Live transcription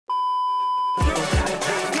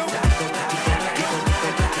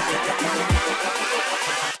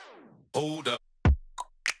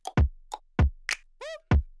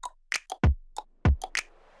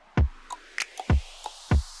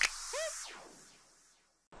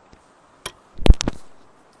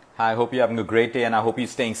Hi, I hope you're having a great day and I hope you're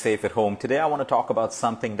staying safe at home. Today I want to talk about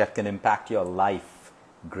something that can impact your life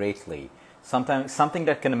greatly. Something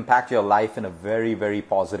that can impact your life in a very, very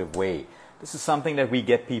positive way. This is something that we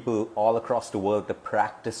get people all across the world to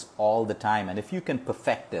practice all the time. And if you can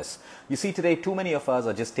perfect this, you see today too many of us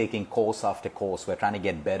are just taking course after course. We're trying to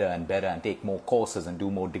get better and better and take more courses and do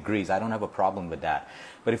more degrees. I don't have a problem with that.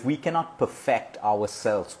 But if we cannot perfect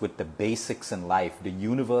ourselves with the basics in life, the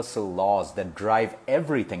universal laws that drive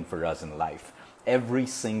everything for us in life, every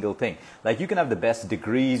single thing. Like you can have the best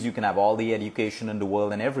degrees, you can have all the education in the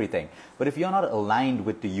world and everything. But if you're not aligned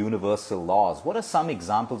with the universal laws, what are some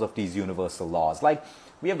examples of these universal laws? Like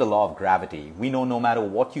we have the law of gravity. We know no matter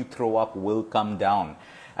what you throw up will come down.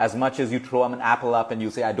 As much as you throw an apple up and you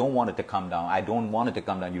say, I don't want it to come down, I don't want it to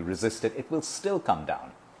come down, you resist it, it will still come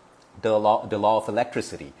down. The law of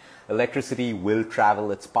electricity. Electricity will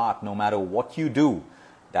travel its path no matter what you do.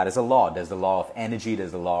 That is a law. There's the law of energy,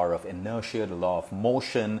 there's the law of inertia, the law of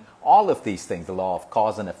motion, all of these things, the law of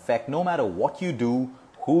cause and effect. No matter what you do,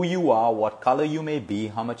 who you are, what color you may be,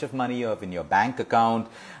 how much of money you have in your bank account,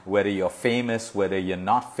 whether you're famous, whether you're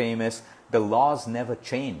not famous, the laws never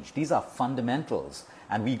change. These are fundamentals.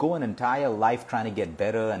 And we go an entire life trying to get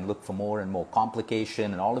better and look for more and more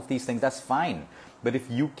complication and all of these things. That's fine. But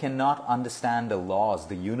if you cannot understand the laws,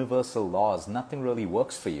 the universal laws, nothing really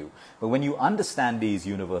works for you. But when you understand these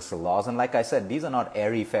universal laws, and like I said, these are not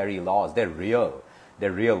airy-fairy laws. They're real.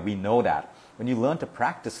 They're real. We know that. When you learn to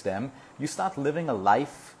practice them, you start living a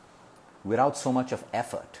life without so much of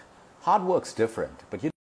effort. Hard work's different, but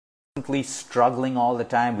you're constantly struggling all the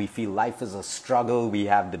time. We feel life is a struggle. We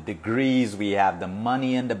have the degrees, we have the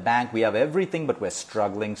money in the bank, we have everything, but we're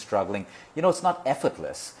struggling. You know, it's not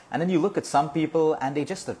effortless. And then you look at some people and they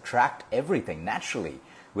just attract everything naturally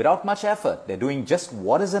without much effort. They're doing just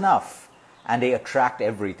what is enough and they attract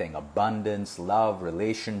everything: abundance, love,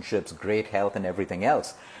 relationships, great health, and everything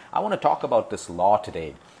else. I want to talk about this law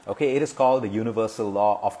today. Okay, it is called the universal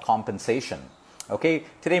law of compensation. Okay,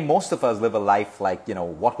 today most of us live a life like, you know,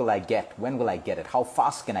 what will I get? When will I get it? How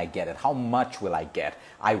fast can I get it? How much will I get?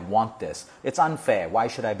 I want this. It's unfair. Why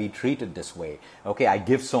should I be treated this way? Okay, I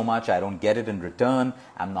give so much, I don't get it in return.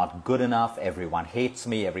 I'm not good enough. Everyone hates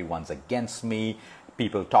me. Everyone's against me.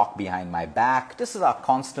 People talk behind my back. This is our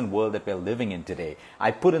constant world that we're living in today.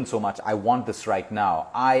 I put in so much. I want this right now.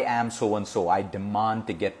 I am so and so. I demand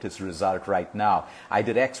to get this result right now. I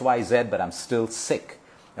did X, Y, Z, but I'm still sick.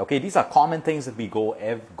 Okay, these are common things that we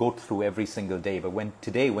go through every single day. But when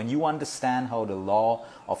you understand how the law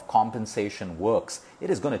of compensation works, it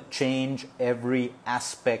is going to change every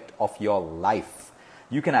aspect of your life.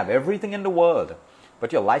 You can have everything in the world,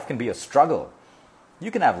 but your life can be a struggle.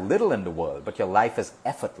 You can have little in the world, but your life is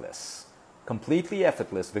effortless. Completely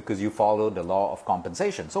effortless because you follow the law of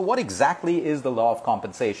compensation. So what exactly is the law of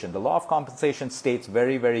compensation? The law of compensation states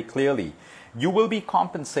very, very clearly, you will be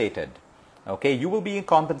compensated. Okay, you will be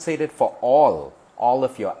compensated for all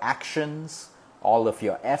of your actions, all of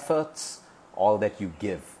your efforts, all that you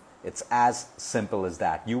give. It's as simple as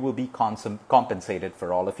that. You will be compensated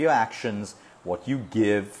for all of your actions, what you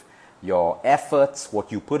give, your efforts,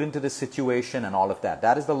 what you put into the situation, and all of that.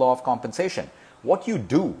 That is the law of compensation. What you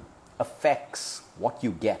do affects what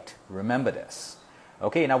you get. Remember this.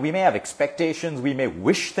 Okay, now we may have expectations, we may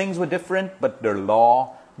wish things were different, but the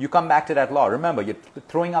law, you come back to that law. Remember, you're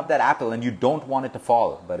throwing up that apple and you don't want it to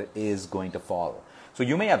fall, but it is going to fall. So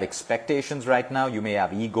you may have expectations right now. You may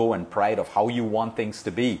have ego and pride of how you want things to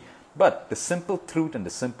be. But the simple truth and the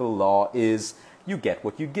simple law is you get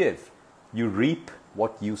what you give. You reap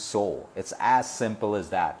what you sow. It's as simple as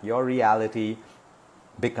that. Your reality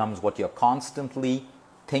becomes what you're constantly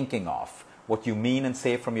thinking of. What you mean and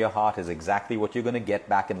say from your heart is exactly what you're going to get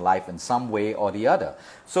back in life in some way or the other.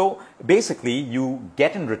 So basically, you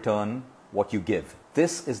get in return what you give.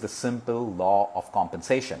 This is the simple law of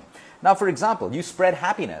compensation. Now, for example, you spread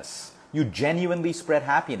happiness. You genuinely spread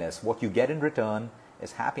happiness. What you get in return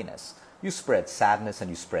is happiness. You spread sadness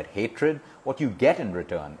and you spread hatred. What you get in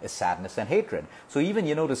return is sadness and hatred. So even,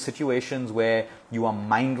 you know, the situations where you are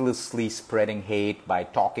mindlessly spreading hate by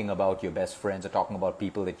talking about your best friends or talking about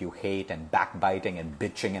people that you hate and backbiting and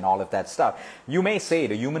bitching and all of that stuff. You may say,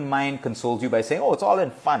 the human mind consoles you by saying, oh, it's all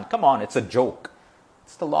in fun. Come on, it's a joke.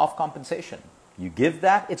 It's the law of compensation. You give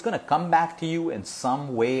that, it's going to come back to you in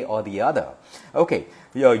some way or the other. Okay,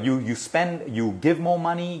 you give more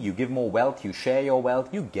money, you give more wealth, you share your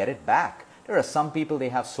wealth, you get it back. There are some people, they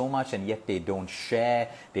have so much and yet they don't share,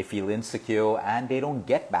 they feel insecure and they don't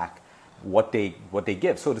get back what they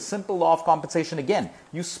give. So the simple law of compensation, again,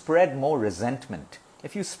 you spread more resentment.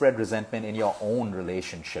 If you spread resentment in your own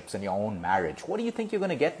relationships, in your own marriage, what do you think you're going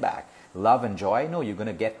to get back? Love and joy? No, you're going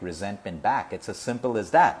to get resentment back. It's as simple as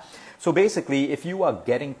that. So basically, if you are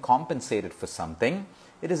getting compensated for something,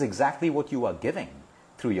 it is exactly what you are giving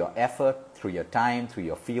through your effort, through your time, through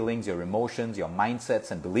your feelings, your emotions, your mindsets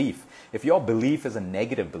and belief. If your belief is a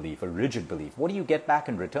negative belief, a rigid belief, what do you get back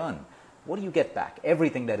in return? What do you get back?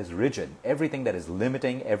 Everything that is rigid, everything that is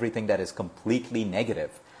limiting, everything that is completely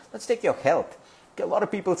negative. Let's take your health. A lot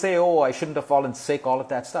of people say, oh, I shouldn't have fallen sick, all of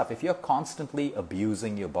that stuff. If you're constantly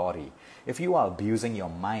abusing your body, if you are abusing your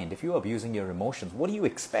mind, if you are abusing your emotions, what do you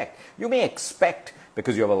expect? You may expect,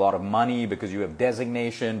 because you have a lot of money, because you have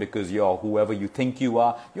designation, because you're whoever you think you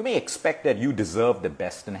are, you may expect that you deserve the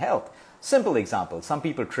best in health. Simple example, some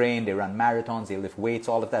people train, they run marathons, they lift weights,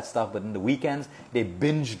 all of that stuff, but in the weekends, they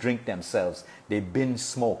binge drink themselves, they binge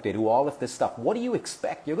smoke, they do all of this stuff. What do you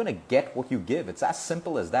expect? You're going to get what you give. It's as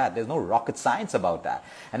simple as that. There's no rocket science about that.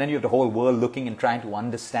 And then you have the whole world looking and trying to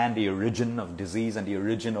understand the origin of disease and the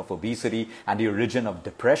origin of obesity and the origin of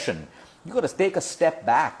depression. You've got to take a step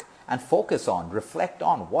back and focus on, reflect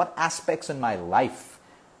on what aspects in my life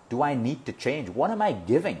do I need to change? What am I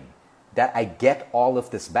giving that I get all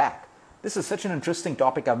of this back? This is such an interesting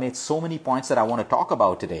topic. I've made so many points that I want to talk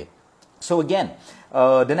about today. So again,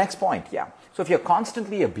 the next point, So if you're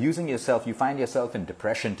constantly abusing yourself, you find yourself in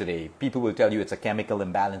depression today. People will tell you it's a chemical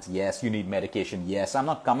imbalance. Yes, you need medication. Yes, I'm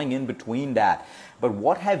not coming in between that. But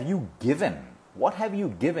what have you given? What have you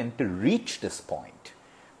given to reach this point?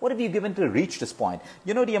 What have you given to reach this point?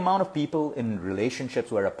 You know, the amount of people in relationships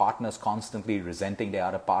where a partner is constantly resenting the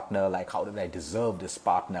other partner, like, how did I deserve this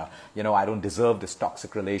partner? You know, I don't deserve this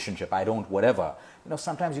toxic relationship. I don't whatever. You know,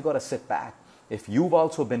 sometimes you got to sit back. If you've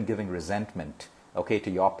also been giving resentment, okay, to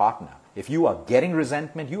your partner, if you are getting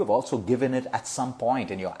resentment, you have also given it at some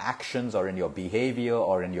point in your actions or in your behavior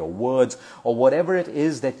or in your words or whatever it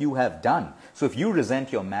is that you have done. So if you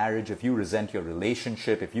resent your marriage, if you resent your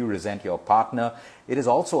relationship, if you resent your partner, it is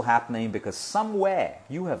also happening because somewhere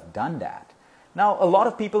you have done that. Now, a lot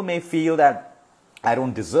of people may feel that I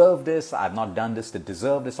don't deserve this, I've not done this to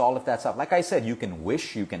deserve this, all of that stuff. Like I said, you can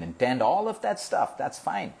wish, you can intend, all of that stuff, that's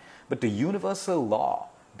fine. But the universal law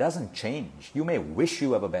doesn't change. You may wish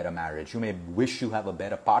you have a better marriage. You may wish you have a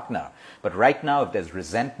better partner. But right now, if there's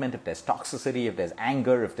resentment, if there's toxicity, if there's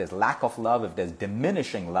anger, if there's lack of love, if there's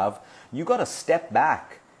diminishing love, you got to step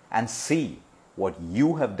back and see what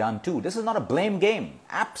you have done too. This is not a blame game.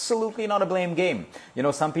 Absolutely not a blame game. You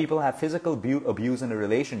know, some people have physical abuse in a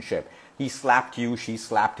relationship. He slapped you, she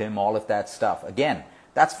slapped him, all of that stuff. Again,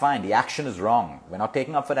 that's fine. The action is wrong. We're not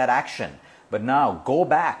taking up for that action. But now, go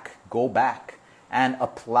back and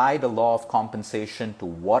apply the law of compensation to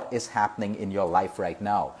what is happening in your life right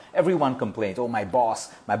now. Everyone complains, oh, my boss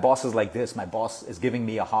is like this, my boss is giving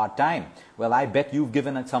me a hard time. Well, I bet you've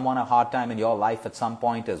given someone a hard time in your life at some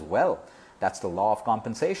point as well. That's the law of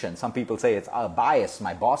compensation. Some people say it's a bias,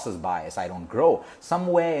 my boss is biased, I don't grow.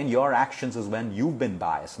 Somewhere in your actions is when you've been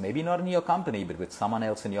biased. Maybe not in your company, but with someone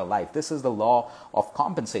else in your life. This is the law of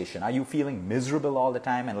compensation. Are you feeling miserable all the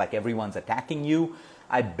time and like everyone's attacking you?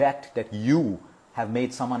 I bet that you have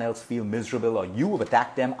made someone else feel miserable, or you have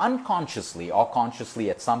attacked them unconsciously or consciously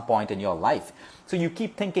at some point in your life. So you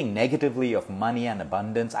keep thinking negatively of money and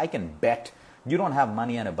abundance. I can bet you don't have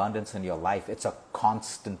money and abundance in your life. It's a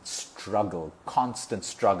constant struggle, constant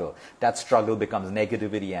struggle. That struggle becomes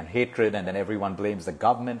negativity and hatred, and then everyone blames the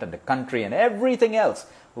government and the country and everything else.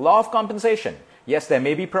 Law of compensation. Yes, there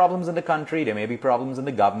may be problems in the country, there may be problems in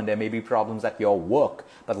the government, there may be problems at your work,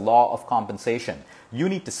 but law of compensation. You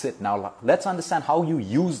need to sit now. Let's understand how you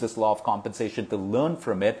use this law of compensation to learn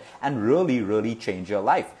from it and really change your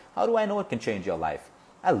life. How do I know it can change your life?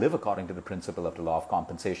 I live according to the principle of the law of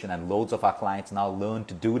compensation, and loads of our clients now learn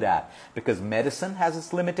to do that because medicine has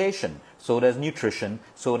its limitation. So does nutrition,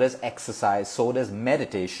 so does exercise, so does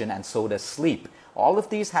meditation, and so does sleep. All of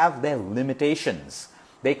these have their limitations.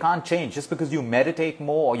 They can't change. Just because you meditate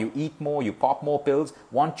more or you eat more, you pop more pills,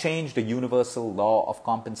 won't change the universal law of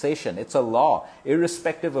compensation. It's a law,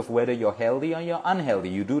 irrespective of whether you're healthy or you're unhealthy.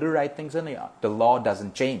 You do the right things and the law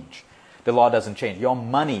doesn't change. The law doesn't change. Your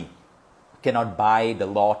money cannot buy the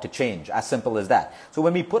law to change. As simple as that. So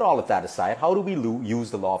when we put all of that aside, how do we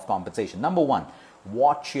use the law of compensation? Number one,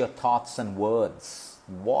 watch your thoughts and words.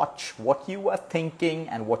 Watch what you are thinking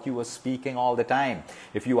and what you are speaking all the time.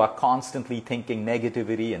 If you are constantly thinking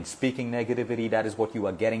negativity and speaking negativity, that is what you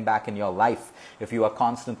are getting back in your life. If you are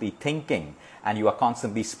constantly thinking and you are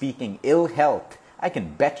constantly speaking ill health, I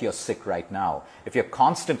can bet you're sick right now. If you're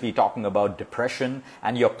constantly talking about depression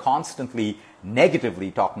and you're constantly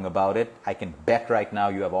negatively talking about it, I can bet right now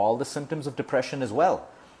you have all the symptoms of depression as well.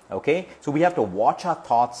 Okay, so we have to watch our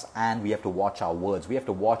thoughts and we have to watch our words. We have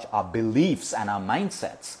to watch our beliefs and our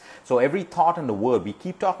mindsets. So every thought and the word, we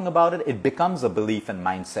keep talking about it, it becomes a belief and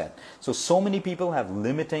mindset. So many people have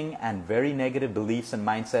limiting and very negative beliefs and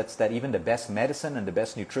mindsets that even the best medicine and the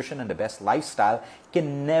best nutrition and the best lifestyle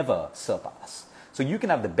can never surpass. So you can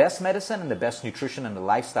have the best medicine and the best nutrition and the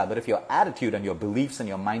lifestyle, but if your attitude and your beliefs and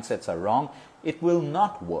your mindsets are wrong, it will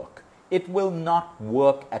not work. It will not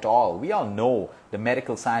work at all. We all know the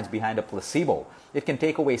medical science behind a placebo. It can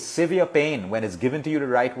take away severe pain when it's given to you the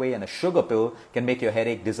right way, and a sugar pill can make your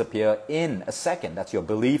headache disappear in a second. That's your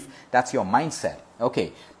belief. That's your mindset.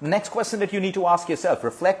 Okay, the next question that you need to ask yourself,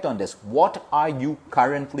 reflect on this. What are you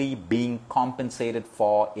currently being compensated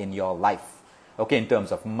for in your life? Okay, in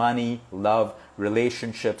terms of money, love,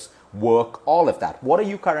 relationships, work, all of that. What are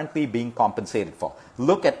you currently being compensated for?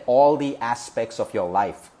 Look at all the aspects of your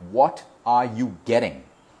life. What are you getting?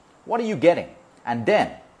 What are you getting? And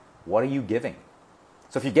then, what are you giving?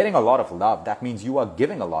 So if you're getting a lot of love, that means you are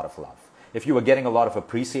giving a lot of love. If you are getting a lot of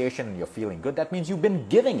appreciation and you're feeling good, that means you've been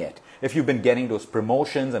giving it. If you've been getting those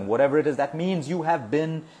promotions and whatever it is, that means you have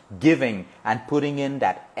been giving and putting in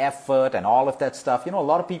that effort and all of that stuff. You know, a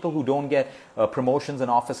lot of people who don't get promotions in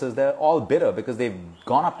offices, they're all bitter because they've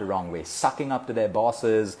gone up the wrong way, sucking up to their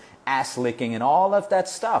bosses, ass licking and all of that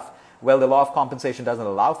stuff. Well, the law of compensation doesn't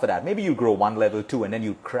allow for that. Maybe you grow one level, two, and then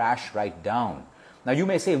you crash right down. Now you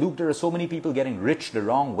may say, Luke, there are so many people getting rich the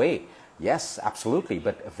wrong way. Yes, absolutely,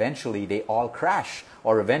 but eventually they all crash,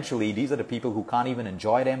 or eventually these are the people who can't even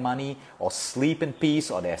enjoy their money or sleep in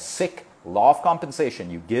peace, or they're sick. Law of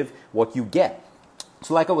compensation, you give what you get.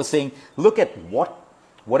 So like I was saying, look at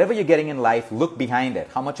whatever you're getting in life, look behind it.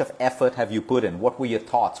 How much of effort have you put in? What were your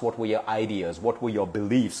thoughts? What were your ideas? What were your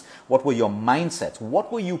beliefs? What were your mindsets?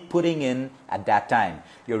 What were you putting in at that time?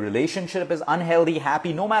 Your relationship is unhealthy,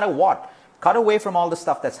 happy, no matter what. Cut away from all the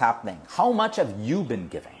stuff that's happening. How much have you been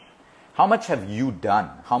giving? How much have you done?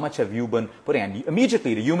 How much have you been putting? And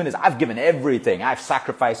immediately the human is, I've given everything. I've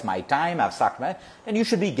sacrificed my time. I've sacrificed. And you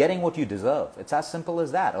should be getting what you deserve. It's as simple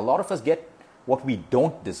as that. A lot of us get what we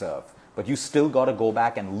don't deserve. But you still got to go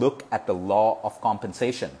back and look at the law of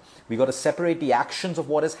compensation. We got to separate the actions of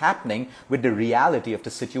what is happening with the reality of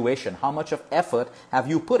the situation. How much of effort have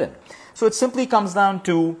you put in? So it simply comes down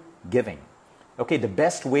to giving. Okay, the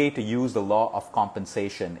best way to use the law of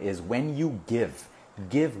compensation is when you give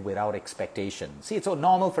without expectation. See, it's so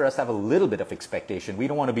normal for us to have a little bit of expectation. We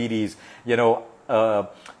don't want to be these,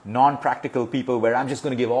 non-practical people where I'm just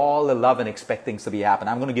going to give all the love and expect things to be happen.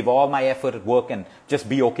 I'm going to give all my effort at work and just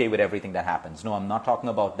be okay with everything that happens. No, I'm not talking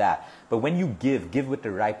about that. But when you give with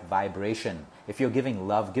the right vibration. If you're giving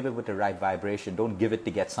love, give it with the right vibration. Don't give it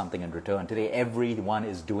to get something in return. Today, everyone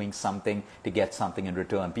is doing something to get something in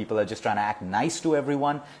return. People are just trying to act nice to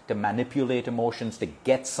everyone, to manipulate emotions, to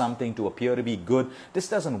get something, to appear to be good. This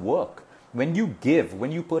doesn't work. When you give,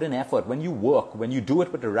 when you put in effort, when you work, when you do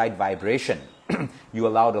it with the right vibration, you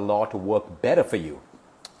allow the law to work better for you.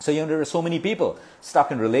 So, there are so many people stuck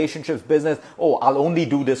in relationships, business. Oh, I'll only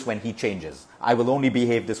do this when he changes. I will only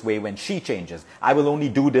behave this way when she changes. I will only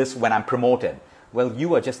do this when I'm promoted. Well,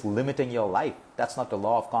 you are just limiting your life. That's not the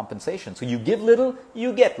law of compensation. So you give little,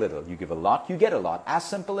 you get little. You give a lot, you get a lot. As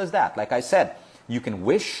simple as that. Like I said, you can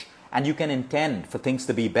wish and you can intend for things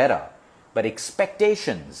to be better. But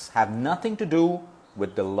expectations have nothing to do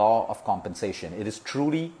with the law of compensation. It is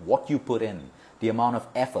truly what you put in, the amount of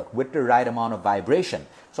effort with the right amount of vibration.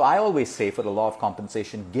 So I always say for the law of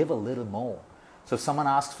compensation, give a little more. So if someone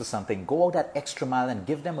asks for something, go out that extra mile and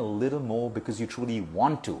give them a little more because you truly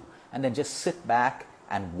want to. And then just sit back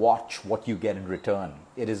and watch what you get in return.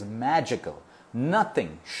 It is magical.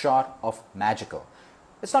 Nothing short of magical.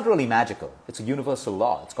 It's not really magical. It's a universal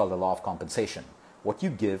law. It's called the law of compensation. What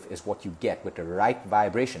you give is what you get with the right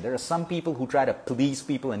vibration. There are some people who try to please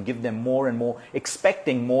people and give them more and more,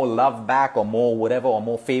 expecting more love back or more whatever or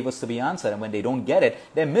more favors to be answered. And when they don't get it,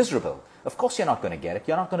 they're miserable. Of course you're not going to get it.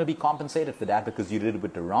 You're not going to be compensated for that because you did it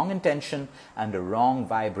with the wrong intention and the wrong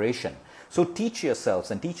vibration. So teach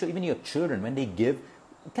yourselves and teach even your children when they give,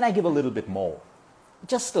 can I give a little bit more?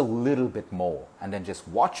 Just a little bit more, and then just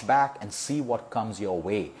watch back and see what comes your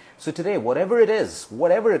way. So today, whatever it is,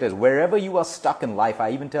 wherever you are stuck in life, I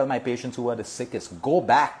even tell my patients who are the sickest, go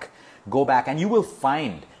back, and you will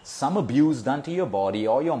find some abuse done to your body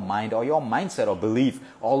or your mind or your mindset or belief,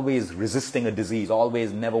 always resisting a disease,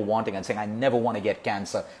 always never wanting and saying, I never want to get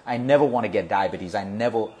cancer, I never want to get diabetes,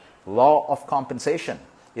 law of compensation.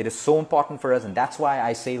 It is so important for us, and that's why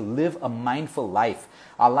I say live a mindful life.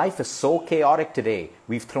 Our life is so chaotic today.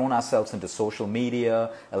 We've thrown ourselves into social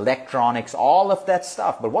media, electronics, all of that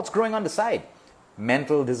stuff. But what's growing on the side?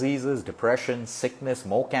 mental diseases, depression, sickness,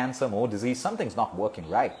 more cancer, more disease. Something's not working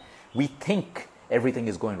right. We think everything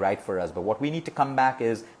is going right for us, but what we need to come back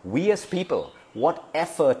is, we as people, what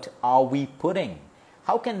effort are we putting?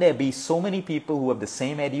 How can there be so many people who have the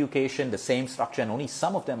same education, the same structure, and only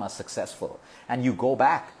some of them are successful? And you go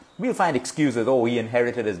back, we'll find excuses. Oh, he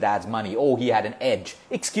inherited his dad's money. Oh, he had an edge.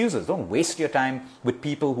 Excuses. Don't waste your time with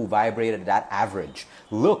people who vibrated at that average.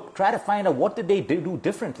 Look, try to find out, what did they do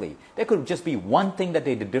differently? There could just be one thing that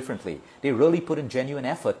they did differently. They really put in genuine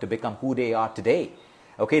effort to become who they are today.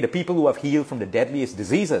 Okay, the people who have healed from the deadliest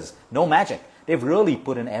diseases, no magic. They've really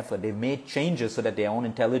put in effort. They've made changes so that their own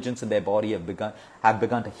intelligence and their body have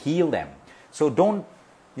begun to heal them. So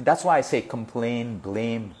that's why I say complain,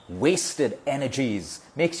 blame, wasted energies.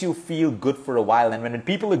 Makes you feel good for a while. And when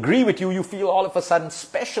people agree with you, you feel all of a sudden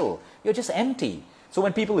special. You're just empty. So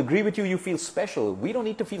when people agree with you, you feel special. We don't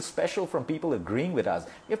need to feel special from people agreeing with us.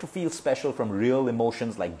 We have to feel special from real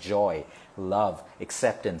emotions like joy, love,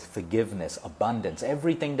 acceptance, forgiveness, abundance,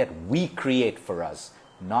 everything that we create for us,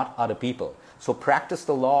 not other people. So practice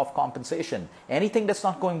the law of compensation. Anything that's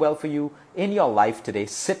not going well for you in your life today,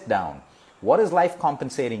 sit down. What is life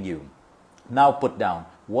compensating you? Now put down,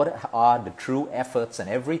 what are the true efforts and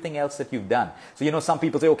everything else that you've done? So, some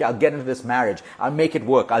people say, okay, I'll get into this marriage. I'll make it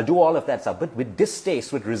work. I'll do all of that stuff. But with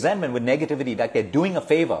distaste, with resentment, with negativity, like they're doing a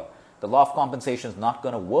favor, the law of compensation is not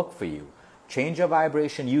going to work for you. Change your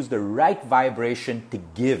vibration. Use the right vibration to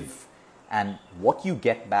give. And what you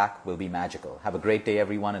get back will be magical. Have a great day,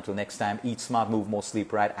 everyone. Until next time, eat smart, move more,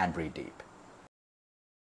 sleep right, and breathe deep.